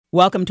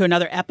Welcome to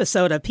another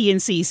episode of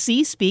PNC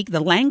C-Speak, the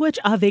language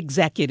of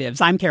executives.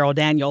 I'm Carol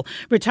Daniel,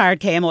 retired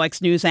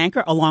KMOX news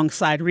anchor,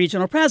 alongside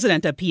regional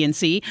president of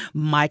PNC,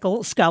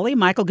 Michael Scully.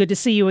 Michael, good to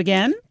see you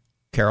again.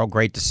 Carol,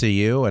 great to see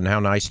you, and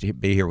how nice to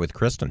be here with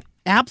Kristen.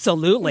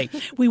 Absolutely.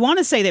 We want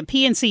to say that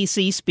PNC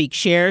C-Speak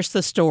shares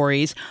the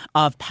stories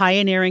of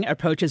pioneering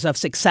approaches of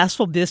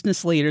successful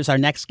business leaders. Our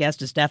next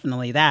guest is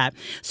definitely that.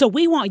 So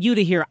we want you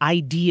to hear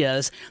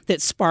ideas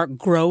that spark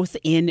growth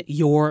in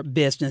your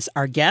business.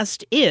 Our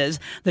guest is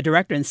the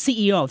director and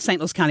CEO of St.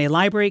 Louis County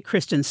Library,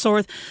 Kristen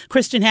Sorth.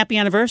 Kristen, happy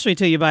anniversary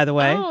to you, by the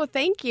way. Oh,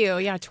 thank you.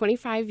 Yeah,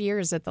 25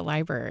 years at the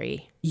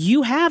library.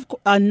 You have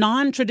a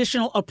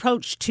non-traditional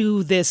approach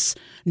to this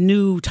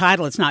new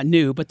title. It's not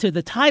new, but to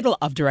the title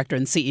of director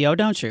and CEO,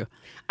 don't you?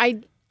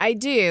 I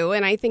do,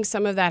 and I think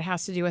some of that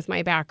has to do with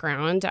my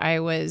background. I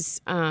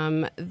was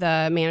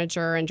the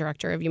manager and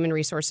director of human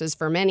resources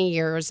for many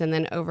years, and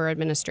then over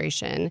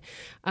administration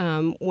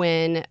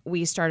when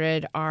we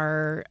started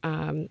our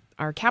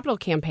capital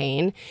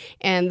campaign,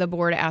 and the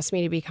board asked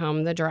me to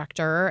become the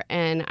director.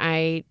 And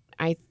I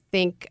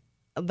think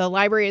the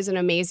library is an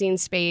amazing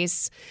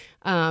space,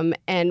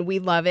 and we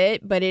love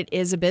it, but it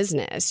is a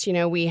business. You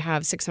know, we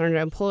have 600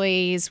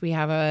 employees, we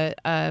have a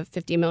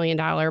 $50 million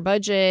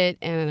budget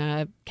and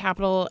a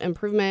capital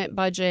improvement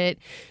budget.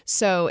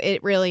 So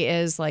it really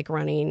is like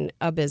running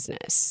a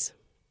business.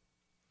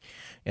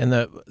 And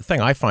the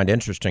thing I find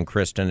interesting,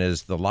 Kristen,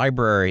 is the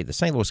library, the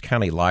St. Louis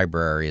County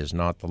Library is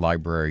not the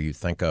library you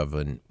think of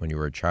when you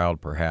were a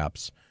child,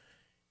 perhaps.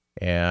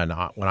 And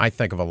when I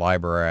think of a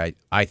library,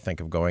 I think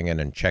of going in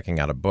and checking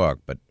out a book.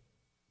 But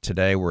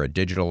today we're a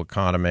digital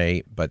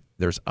economy, but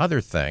there's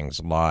other things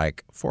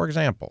like, for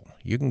example,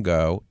 you can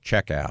go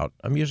check out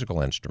a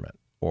musical instrument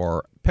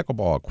or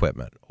pickleball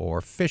equipment or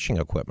fishing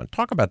equipment.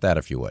 Talk about that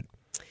if you would.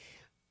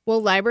 Well,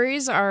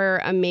 libraries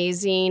are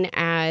amazing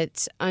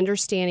at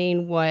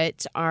understanding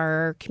what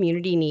our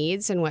community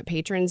needs and what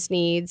patrons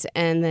needs,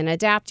 and then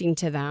adapting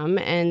to them.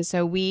 And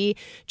so we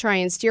try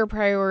and steer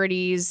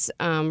priorities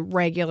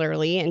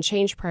regularly and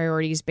change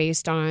priorities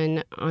based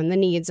on the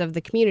needs of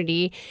the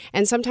community.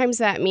 And sometimes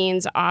that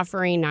means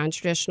offering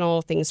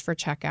non-traditional things for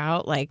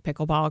checkout, like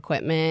pickleball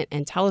equipment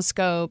and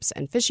telescopes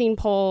and fishing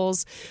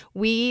poles.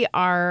 We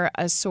are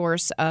a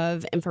source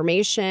of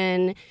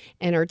information,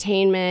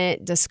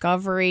 entertainment,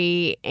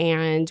 discovery,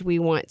 and we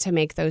want to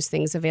make those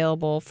things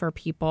available for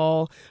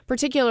people,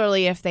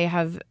 particularly if they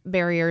have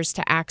barriers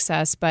to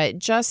access, but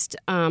just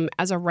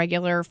as a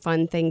regular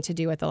fun thing to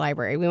do at the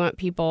library. We want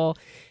people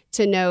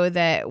to know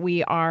that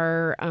we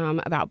are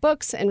about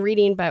books and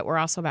reading, but we're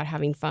also about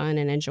having fun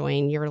and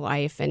enjoying your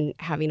life and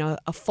having a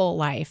full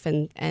life.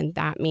 And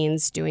that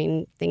means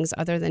doing things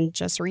other than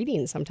just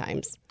reading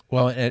sometimes.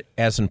 Well,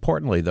 as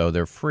importantly, though,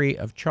 they're free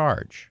of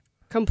charge.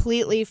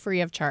 Completely free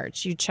of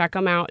charge. You check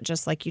them out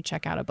just like you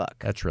check out a book.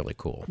 That's really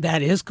cool.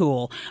 That is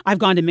cool. I've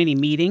gone to many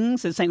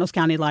meetings at St. Louis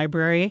County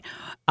Library,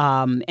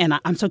 and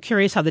I'm so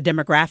curious how the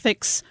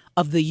demographics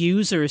of the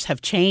users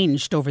have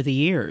changed over the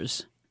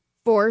years.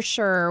 For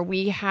sure.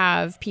 We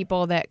have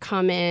people that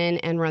come in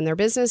and run their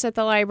business at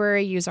the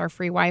library, use our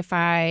free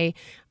Wi-Fi.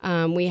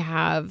 We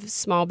have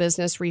small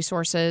business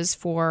resources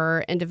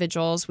for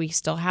individuals. We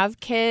still have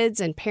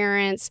kids and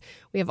parents.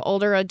 We have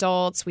older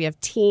adults. We have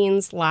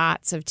teens,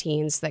 lots of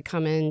teens that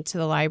come into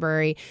the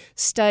library.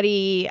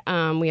 Study.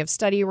 We have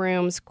study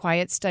rooms,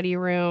 quiet study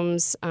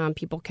rooms.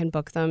 People can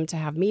book them to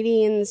have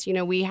meetings. You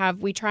know,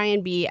 we try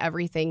and be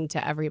everything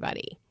to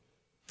everybody.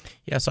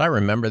 Yes, I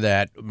remember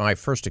that. My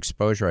first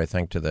exposure, I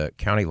think, to the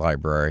county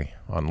library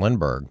on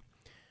Lindbergh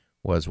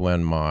was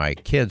when my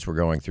kids were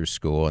going through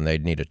school and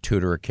they'd need a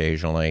tutor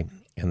occasionally.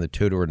 And the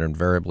tutor would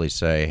invariably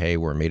say, hey,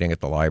 we're meeting at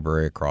the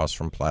library across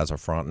from Plaza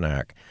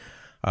Frontenac.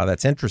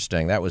 That's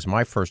interesting. That was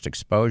my first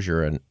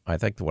exposure. And I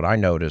think what I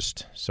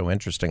noticed so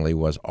interestingly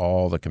was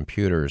all the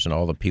computers and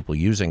all the people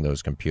using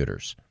those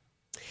computers.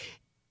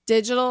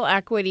 Digital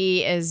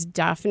equity is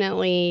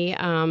definitely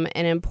an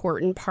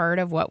important part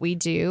of what we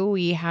do.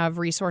 We have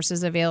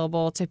resources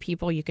available to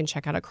people. You can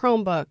check out a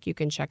Chromebook. You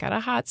can check out a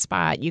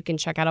hotspot. You can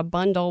check out a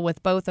bundle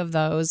with both of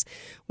those.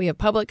 We have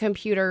public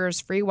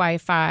computers, free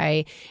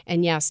Wi-Fi,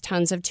 and yes,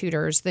 tons of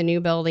tutors. The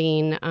new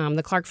building,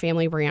 the Clark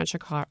Family Branch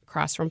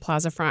across from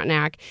Plaza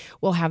Frontenac,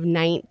 will have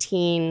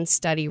 19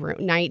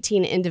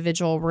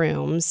 individual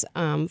rooms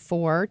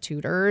for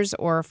tutors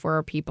or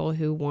for people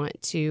who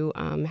want to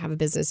have a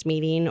business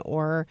meeting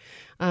or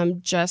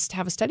just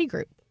have a study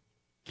group.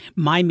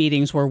 My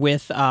meetings were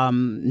with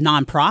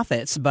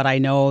nonprofits, but I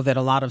know that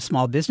a lot of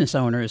small business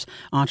owners,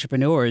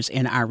 entrepreneurs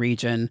in our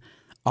region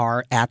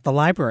are at the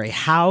library.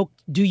 How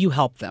do you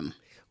help them?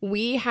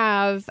 We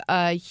have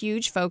a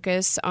huge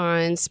focus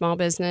on small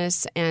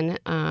business and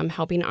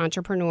helping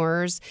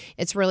entrepreneurs.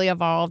 It's really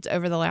evolved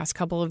over the last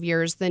couple of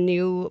years. The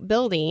new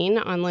building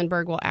on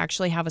Lindbergh will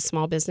actually have a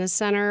small business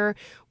center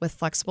with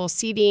flexible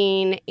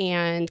seating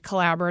and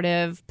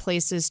collaborative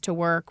places to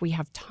work. We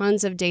have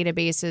tons of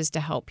databases to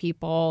help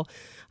people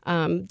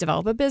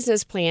develop a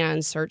business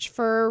plan, search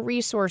for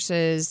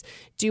resources,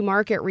 do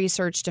market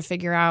research to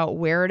figure out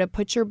where to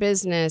put your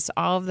business,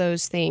 all of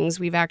those things.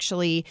 We've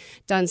actually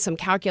done some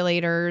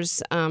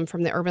calculators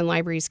from the Urban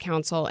Libraries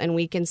Council, and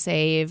we can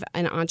save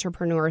an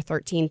entrepreneur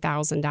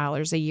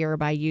 $13,000 a year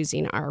by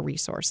using our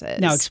resources.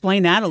 Now,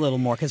 explain that a little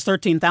more, because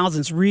 $13,000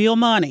 is real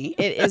money.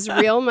 It is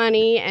real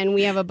money, and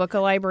we have a Book a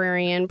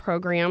Librarian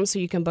program, so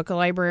you can book a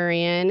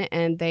librarian,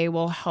 and they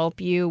will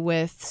help you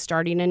with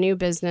starting a new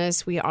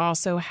business. We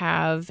also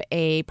have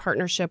a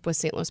partnership with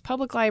St. Louis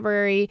Public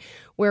Library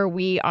where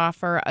we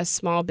offer a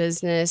small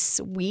business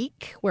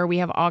week where we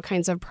have all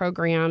kinds of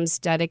programs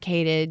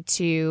dedicated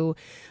to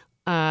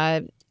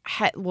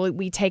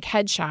we take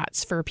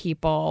headshots for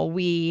people.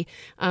 We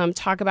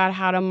talk about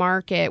how to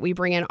market. We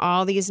bring in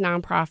all these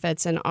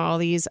nonprofits and all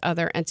these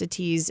other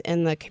entities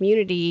in the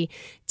community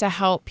to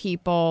help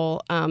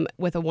people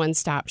with a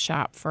one-stop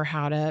shop for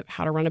how to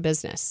run a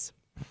business.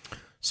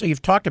 So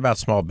you've talked about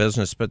small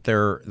business, but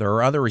there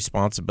are other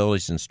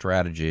responsibilities and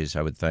strategies,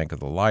 I would think, of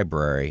the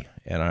library,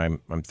 and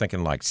I'm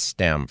thinking like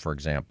STEM, for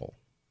example.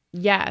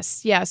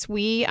 Yes.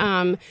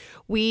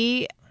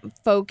 We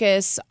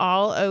focus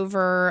all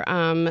over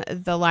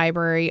the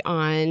library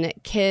on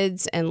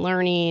kids and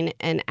learning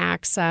and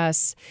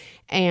access.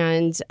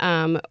 And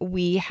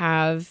we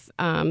have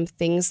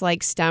things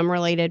like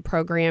STEM-related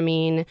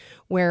programming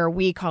where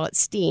we call it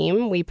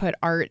STEAM. We put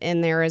art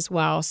in there as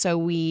well. So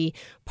we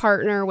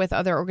partner with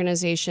other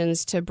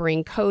organizations to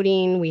bring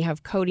coding. We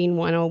have Coding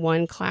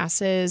 101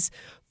 classes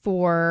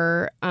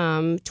for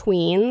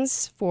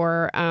tweens,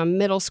 for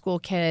middle school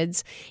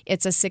kids.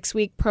 It's a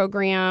 6-week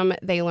program.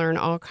 They learn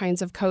all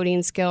kinds of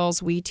coding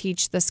skills. We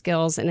teach the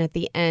skills, and at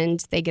the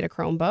end, they get a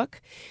Chromebook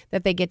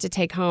that they get to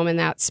take home, and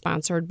that's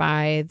sponsored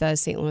by the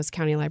St. Louis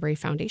County Library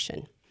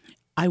Foundation.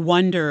 I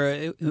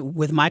wonder,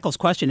 with Michael's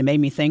question, it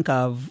made me think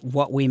of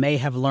what we may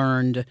have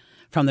learned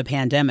from the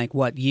pandemic,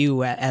 what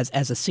you as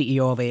a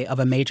CEO of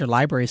a major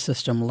library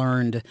system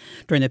learned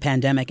during the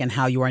pandemic, and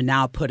how you are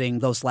now putting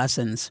those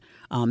lessons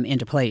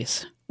into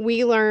place.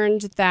 We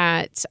learned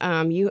that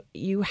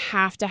you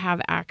have to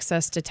have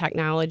access to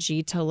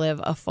technology to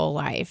live a full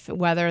life,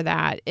 whether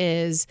that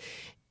is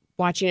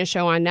watching a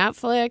show on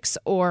Netflix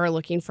or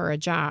looking for a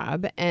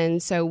job.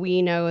 And so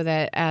we know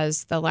that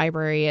as the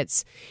library,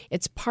 it's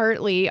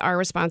partly our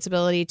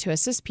responsibility to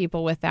assist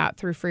people with that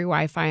through free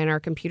Wi-Fi on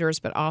our computers,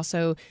 but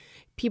also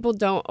people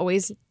don't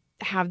always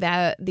have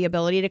the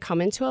ability to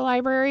come into a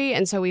library.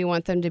 And so we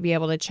want them to be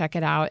able to check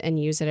it out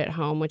and use it at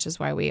home, which is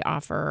why we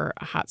offer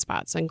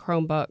hotspots and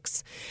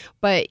Chromebooks.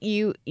 But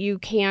you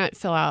can't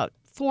fill out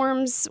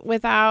forms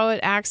without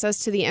access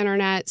to the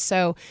internet.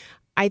 So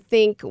I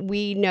think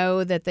we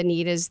know that the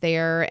need is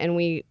there.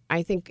 And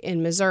I think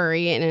in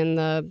Missouri and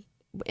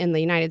in the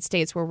United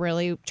States, we're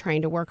really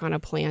trying to work on a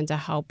plan to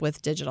help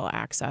with digital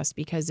access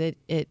because it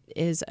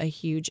is a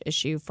huge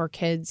issue for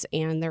kids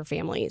and their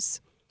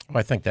families.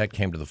 I think that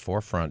came to the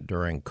forefront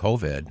during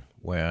COVID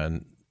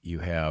when you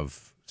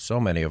have so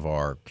many of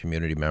our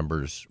community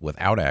members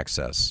without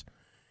access,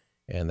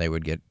 and they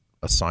would get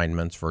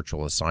assignments,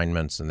 virtual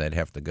assignments, and they'd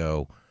have to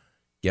go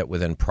get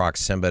within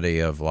proximity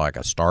of like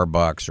a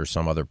Starbucks or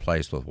some other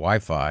place with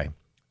Wi-Fi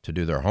to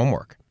do their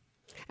homework.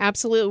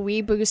 Absolutely.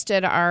 We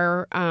boosted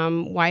our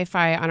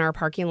Wi-Fi on our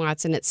parking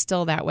lots, and it's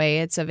still that way.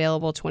 It's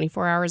available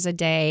 24 hours a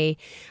day,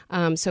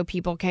 so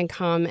people can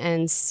come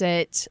and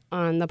sit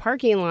on the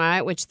parking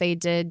lot, which they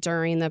did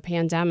during the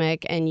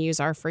pandemic, and use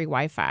our free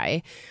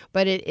Wi-Fi.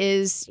 But it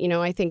is,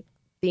 I think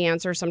the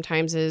answer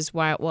sometimes is,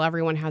 well,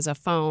 everyone has a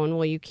phone.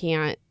 Well, you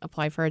can't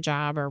apply for a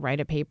job or write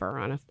a paper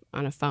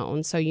on a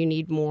phone, so you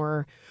need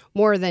more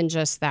than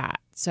just that.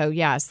 So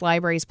yes,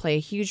 libraries play a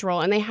huge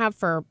role, and they have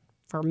for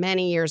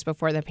many years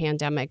before the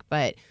pandemic,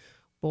 but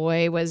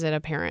boy, was it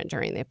apparent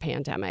during the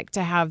pandemic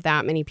to have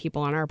that many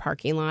people on our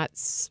parking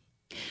lots.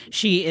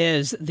 She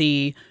is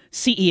the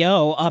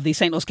CEO of the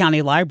St. Louis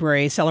County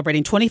Library,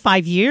 celebrating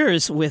 25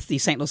 years with the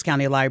St. Louis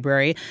County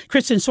Library.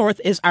 Kristen Sorth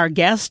is our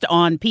guest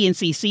on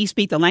PNCC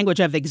Speak the Language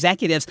of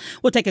Executives.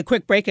 We'll take a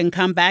quick break and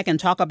come back and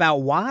talk about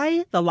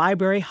why the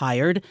library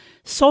hired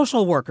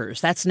social workers.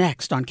 That's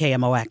next on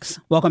KMOX.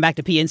 Welcome back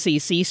to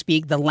PNCC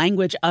Speak the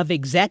Language of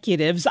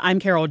Executives. I'm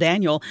Carol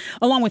Daniel,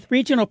 along with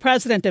Regional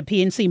President of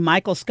PNC,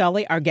 Michael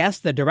Scully, our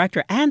guest, the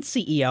Director and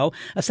CEO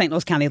of St.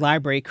 Louis County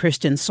Library,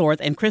 Kristen Sorth.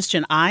 And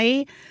Kristen,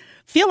 I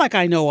feel like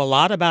I know a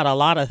lot about a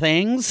lot of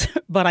things,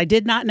 but I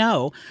did not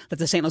know that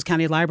the St. Louis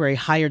County Library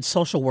hired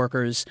social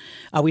workers.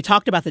 We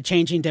talked about the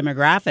changing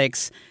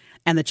demographics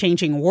and the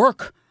changing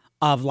work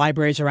of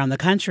libraries around the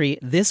country.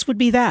 This would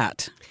be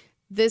that.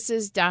 This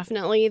is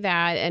definitely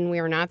that, and we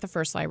are not the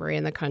first library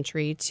in the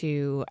country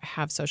to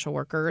have social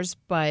workers,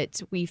 but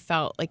we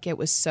felt like it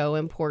was so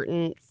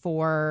important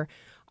for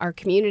our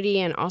community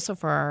and also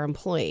for our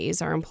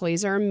employees. Our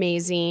employees are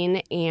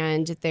amazing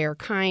and they're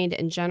kind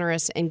and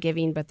generous and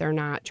giving, but they're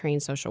not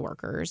trained social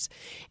workers.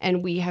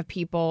 And we have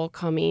people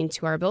coming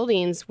to our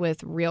buildings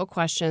with real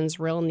questions,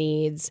 real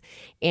needs,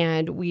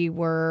 and we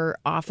were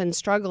often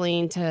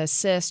struggling to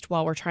assist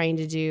while we're trying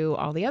to do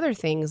all the other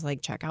things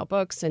like check out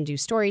books and do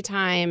story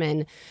time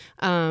and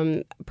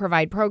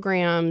provide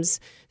programs.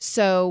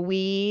 So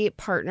we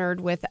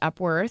partnered with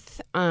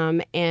Epworth,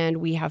 and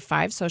we have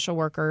 5 social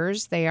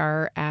workers. They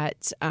are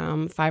at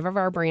 5 of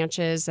our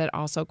branches that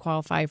also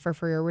qualify for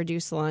free or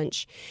reduced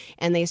lunch.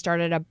 And they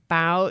started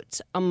about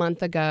a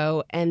month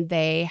ago, and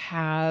they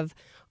have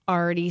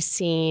already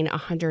seen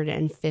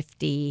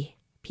 150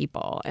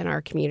 people in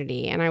our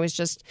community. And I was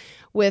just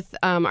with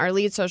our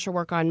lead social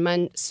worker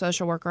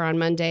on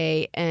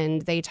Monday,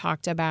 and they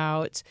talked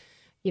about,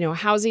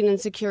 housing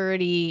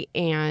insecurity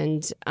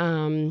and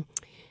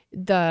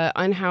the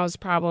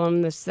unhoused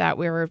problem that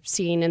we were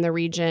seeing in the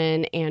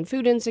region and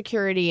food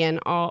insecurity and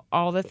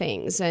all the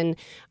things. And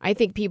I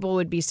think people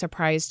would be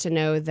surprised to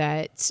know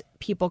that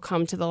people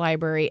come to the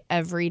library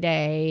every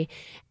day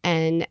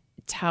and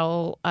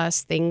tell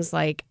us things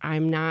like,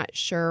 I'm not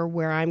sure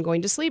where I'm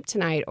going to sleep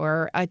tonight,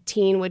 or a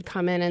teen would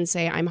come in and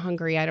say, I'm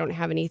hungry, I don't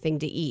have anything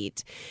to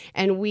eat.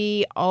 And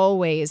we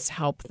always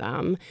help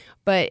them,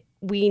 but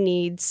we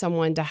need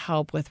someone to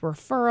help with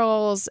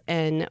referrals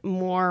and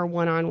more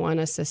one-on-one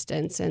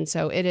assistance. And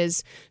so it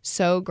is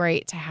so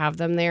great to have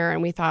them there.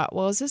 And we thought,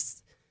 well, is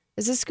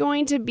this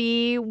going to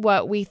be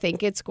what we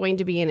think it's going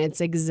to be? And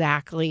it's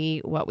exactly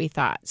what we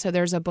thought. So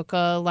there's a book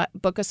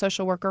a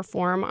social worker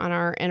form on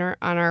our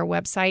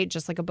website,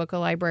 just like a book a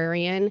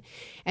librarian,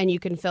 and you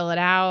can fill it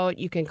out.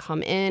 You can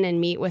come in and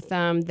meet with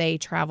them. They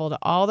travel to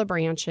all the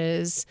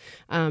branches,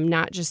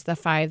 not just the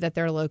 5 that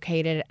they're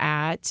located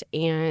at,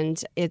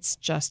 and it's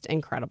just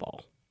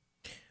incredible.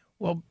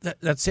 Well,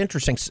 that's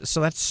interesting.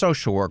 So that's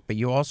social work, but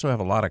you also have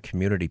a lot of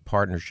community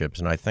partnerships,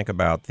 and I think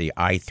about the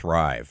I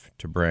Thrive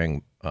to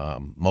bring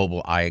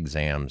mobile eye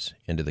exams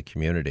into the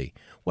community.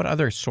 What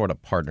other sort of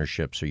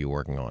partnerships are you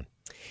working on?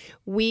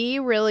 We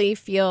really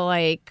feel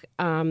like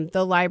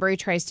the library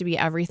tries to be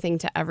everything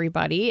to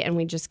everybody, and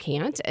we just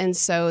can't. And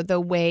so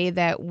the way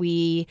that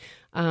we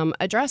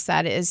address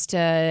that is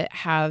to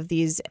have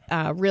these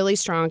really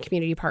strong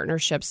community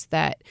partnerships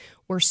that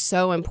were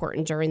so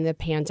important during the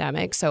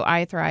pandemic. So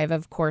I Thrive,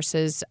 of course,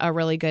 is a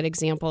really good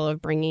example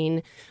of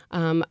bringing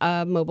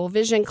a mobile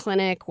vision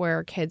clinic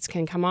where kids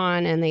can come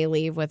on and they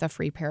leave with a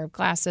free pair of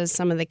glasses.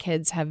 Some of the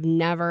kids have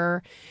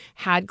never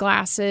had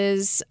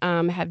glasses,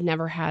 have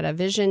never had a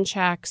vision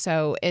check.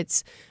 So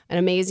it's an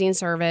amazing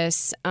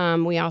service.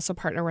 We also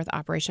partner with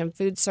Operation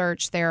Food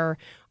Search. They're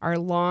our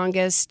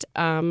longest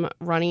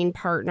running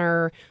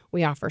partner.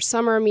 We offer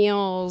summer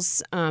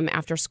meals,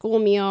 after school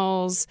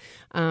meals.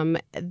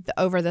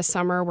 Over the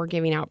summer, we're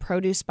giving out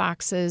produce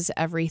boxes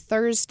every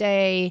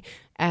Thursday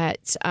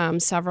at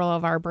several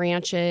of our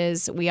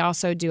branches. We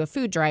also do a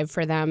food drive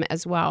for them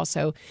as well.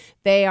 So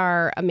they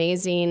are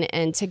amazing.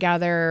 And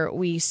together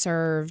we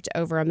served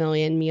over 1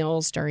 million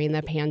meals during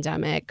the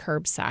pandemic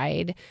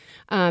curbside.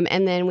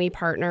 And then we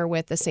partner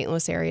with the St.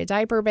 Louis Area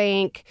Diaper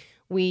Bank.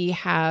 We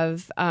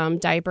have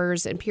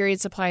diapers and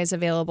period supplies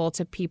available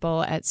to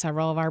people at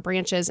several of our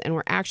branches, and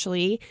we're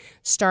actually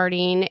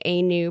starting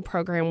a new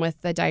program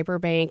with the Diaper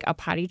Bank, a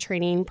potty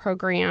training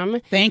program.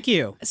 Thank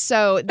you.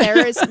 So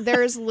there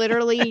is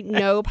literally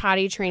no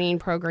potty training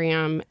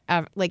program.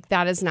 Like,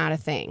 that is not a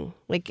thing.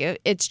 Like,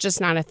 it's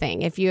just not a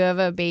thing. If you have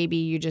a baby,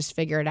 you just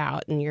figure it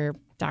out, and your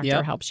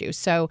doctor helps you.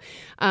 So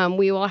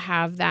we will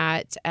have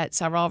that at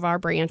several of our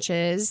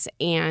branches,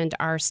 and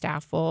our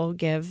staff will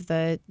give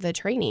the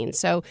training.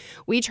 So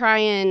we try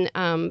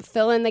and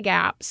fill in the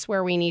gaps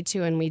where we need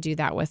to, and we do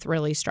that with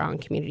really strong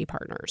community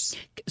partners.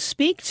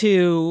 Speak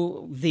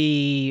to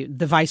the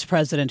vice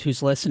president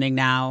who's listening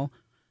now,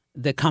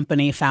 the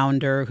company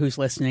founder who's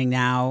listening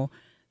now,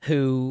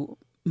 who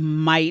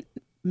might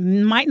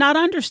not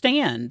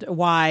understand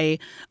why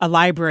a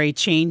library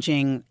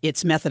changing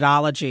its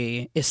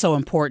methodology is so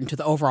important to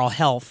the overall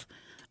health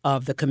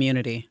of the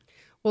community.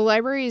 Well,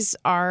 libraries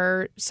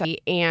are,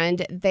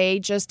 and they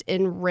just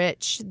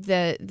enrich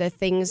the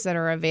things that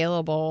are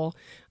available.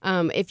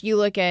 If you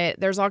look at,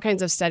 there's all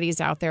kinds of studies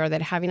out there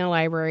that having a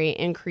library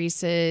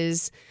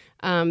increases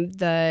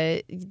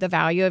the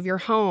value of your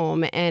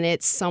home, and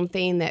it's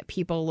something that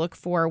people look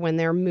for when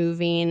they're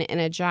moving in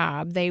a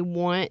job. They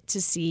want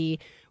to see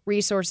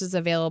resources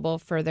available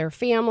for their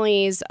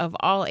families of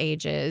all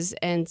ages.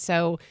 And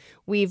so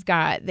we've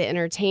got the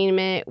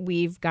entertainment,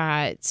 we've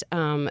got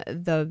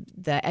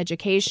the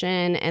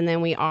education, and then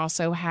we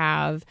also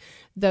have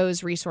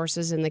those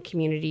resources in the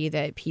community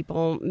that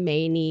people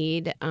may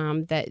need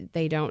that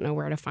they don't know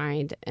where to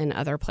find in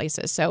other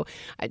places. So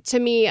to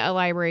me, a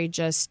library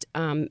just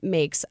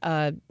makes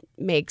a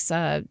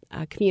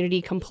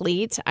community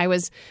complete. I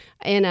was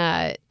in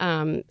a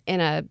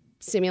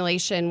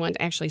simulation one.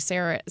 Actually,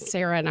 Sarah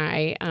and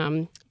I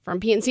from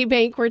PNC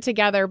Bank were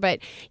together, but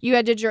you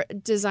had to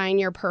design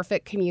your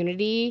perfect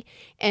community.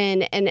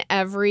 And in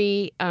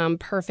every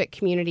perfect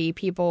community,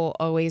 people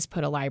always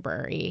put a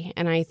library.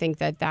 And I think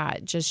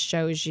that just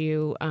shows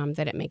you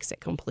that it makes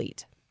it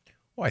complete.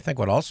 Well, I think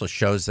what also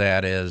shows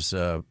that is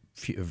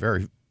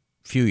very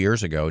few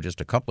years ago, just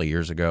a couple of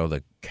years ago,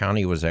 the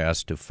county was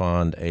asked to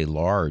fund a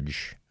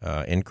large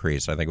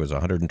increase. I think it was a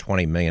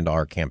 $120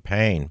 million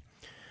campaign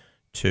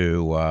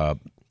to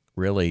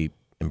really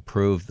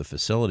improve the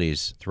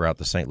facilities throughout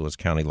the St. Louis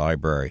County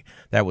Library.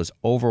 That was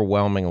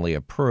overwhelmingly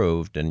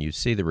approved, and you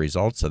see the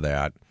results of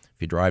that.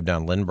 If you drive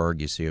down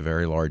Lindbergh, you see a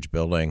very large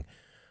building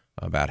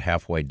about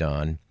halfway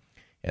done,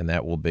 and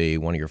that will be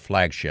one of your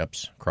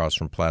flagships across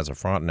from Plaza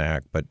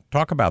Frontenac. But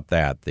talk about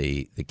that,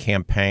 the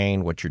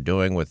campaign, what you're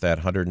doing with that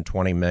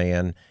 $120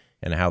 million,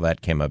 and how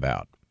that came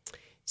about.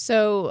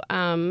 So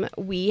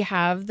we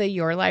have the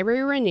Your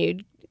Library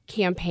Renewed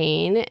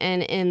campaign,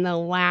 and in the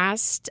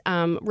last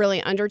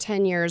really under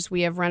 10 years,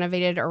 we have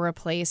renovated or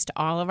replaced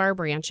all of our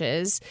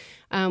branches.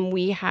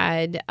 We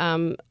had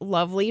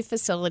lovely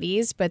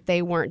facilities, but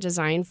they weren't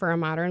designed for a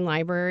modern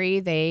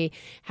library. They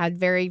had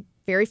very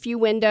few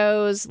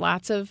windows,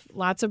 lots of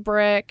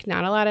brick,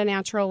 not a lot of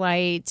natural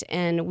light,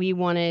 and we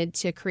wanted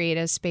to create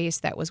a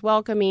space that was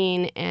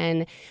welcoming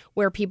and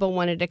where people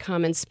wanted to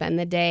come and spend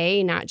the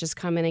day, not just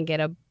come in and get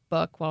a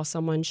book while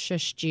someone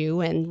shushed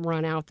you and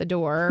run out the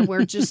door.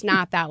 We're just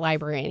not that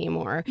library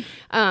anymore.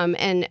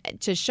 And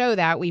to show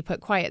that, we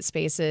put quiet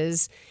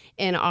spaces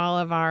in all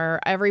of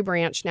every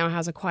branch now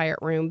has a quiet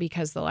room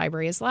because the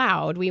library is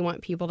loud. We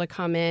want people to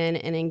come in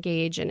and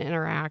engage and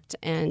interact,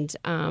 and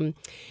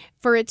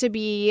for it to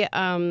be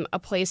a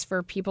place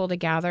for people to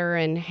gather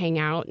and hang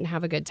out and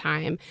have a good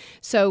time.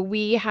 So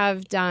we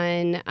have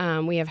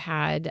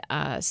had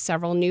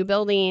several new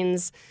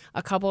buildings,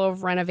 a couple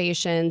of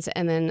renovations,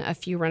 and then a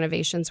few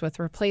renovations with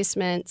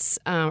replacements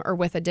or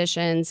with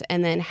additions.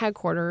 And then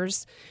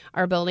headquarters,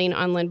 our building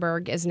on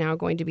Lindbergh is now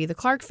going to be the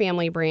Clark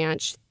family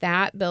branch.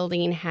 That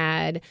building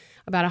had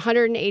about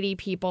 180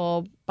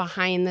 people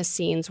behind the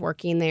scenes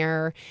working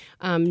there.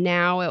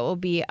 Now it will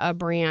be a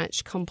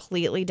branch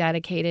completely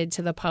dedicated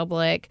to the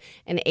public,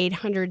 an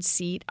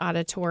 800-seat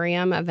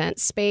auditorium event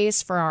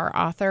space for our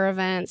author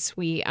events.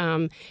 We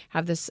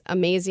have this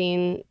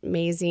amazing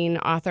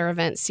author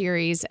event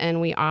series,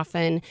 and we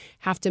often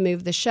have to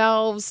move the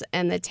shelves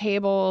and the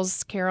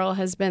tables. Carol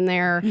has been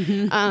there,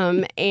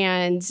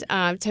 and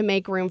to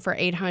make room for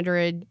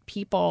 800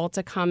 people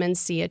to come and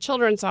see a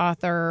children's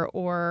author.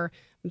 Or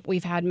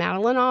we've had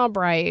Madeline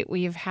Albright,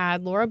 we've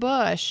had Laura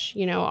Bush,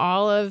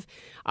 all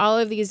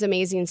of these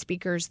amazing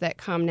speakers that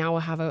come now will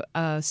have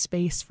a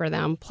space for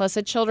them, plus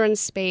a children's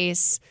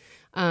space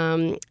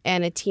and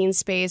a teen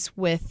space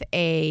with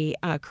a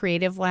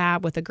creative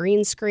lab with a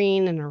green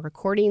screen and a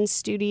recording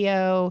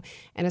studio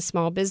and a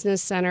small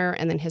business center,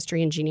 and then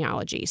history and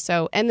genealogy.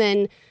 So, and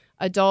then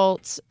an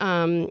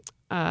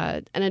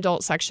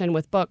adult section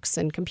with books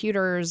and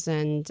computers,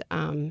 and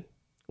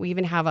we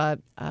even have a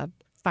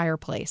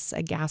fireplace,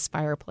 a gas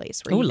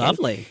fireplace where you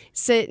can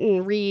sit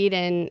and read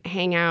and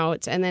hang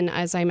out. And then,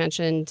 as I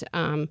mentioned,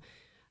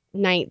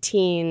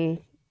 19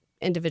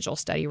 individual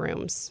study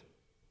rooms.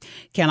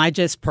 Can I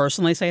just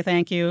personally say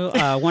thank you?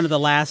 One of the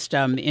last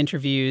author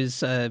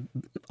interviews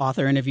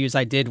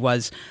I did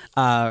was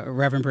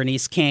Reverend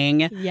Bernice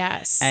King.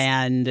 Yes.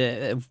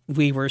 And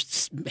we were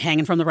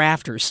hanging from the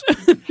rafters.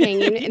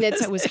 And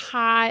it was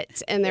hot,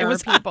 and there were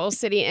people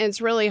sitting, and it's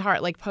really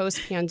hard, like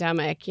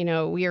post-pandemic,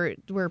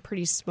 we're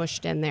pretty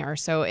smushed in there.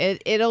 So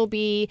there'll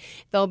be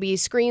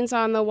screens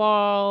on the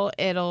wall.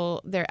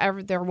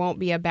 There won't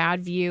be a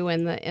bad view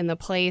in the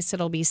place.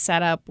 It'll be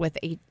set up with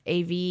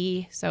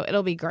AV, so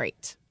it'll be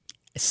great.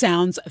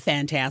 Sounds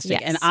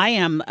fantastic. Yes. And I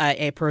am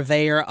a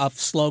purveyor of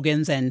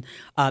slogans and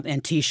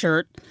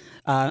T-shirt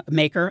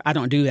maker. I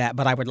don't do that,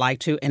 but I would like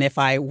to. And if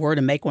I were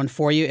to make one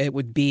for you, it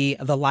would be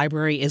 "The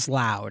library is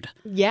loud."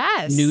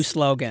 Yes. New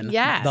slogan.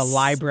 Yes. The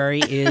library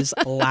is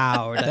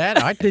loud.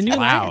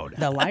 Loud.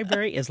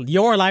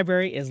 Your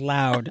library is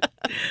loud.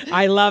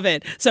 I love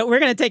it. So we're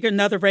going to take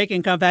another break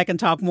and come back and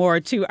talk more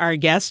to our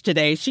guest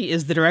today. She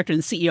is the director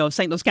and CEO of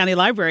St. Louis County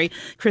Library,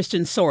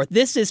 Kristen Sorth.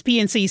 This is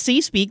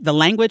PNCC Speak, the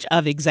language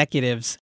of executives.